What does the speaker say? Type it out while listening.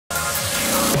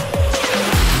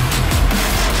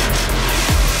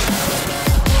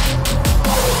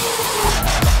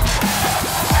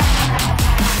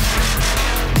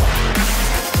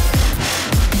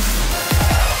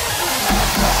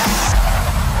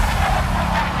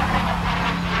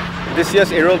This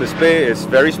year's aerial display is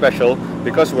very special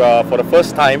because for the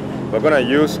first time, we're going to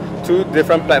use two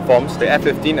different platforms, the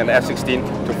F-15 and the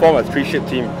F-16, to form a three-ship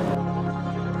team.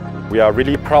 We are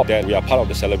really proud that we are part of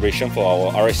the celebration for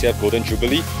our RSAF Golden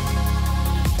Jubilee.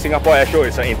 Singapore Airshow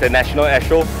is an international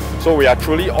airshow, so we are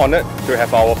truly honoured to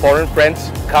have our foreign friends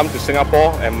come to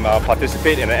Singapore and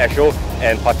participate in the airshow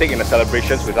and partake in the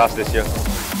celebrations with us this year.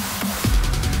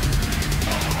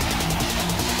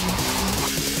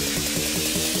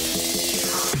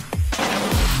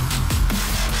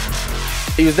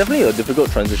 It was definitely a difficult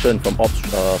transition from ops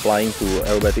flying to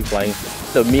aerobatic flying.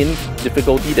 The main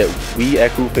difficulty that we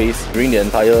aircrew faced during the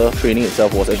entire training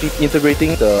itself was actually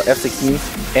integrating the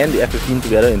F-16 and the F-15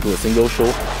 together into a single show.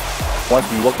 Once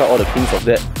we worked out all the kinks of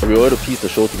that, we were able to piece the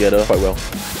show together quite well.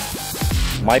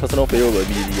 My personal favourite will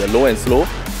be the low and slow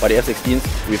by the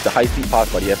F-16s with the high-speed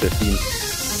pass by the F-15.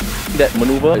 That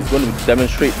maneuver is going to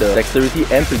demonstrate the dexterity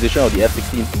and precision of the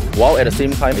F-16 while at the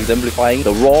same time exemplifying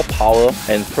the raw power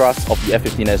and thrust of the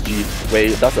F-15SG, where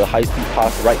it does a high-speed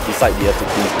pass right beside the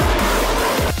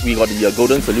F-16. We got the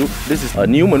Golden Salute. This is a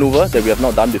new maneuver that we have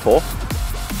not done before.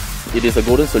 It is a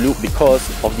Golden Salute because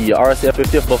of the RSAF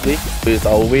 50th birthday. It is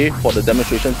our way for the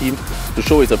demonstration team to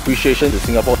show its appreciation to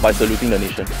Singapore by saluting the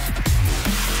nation.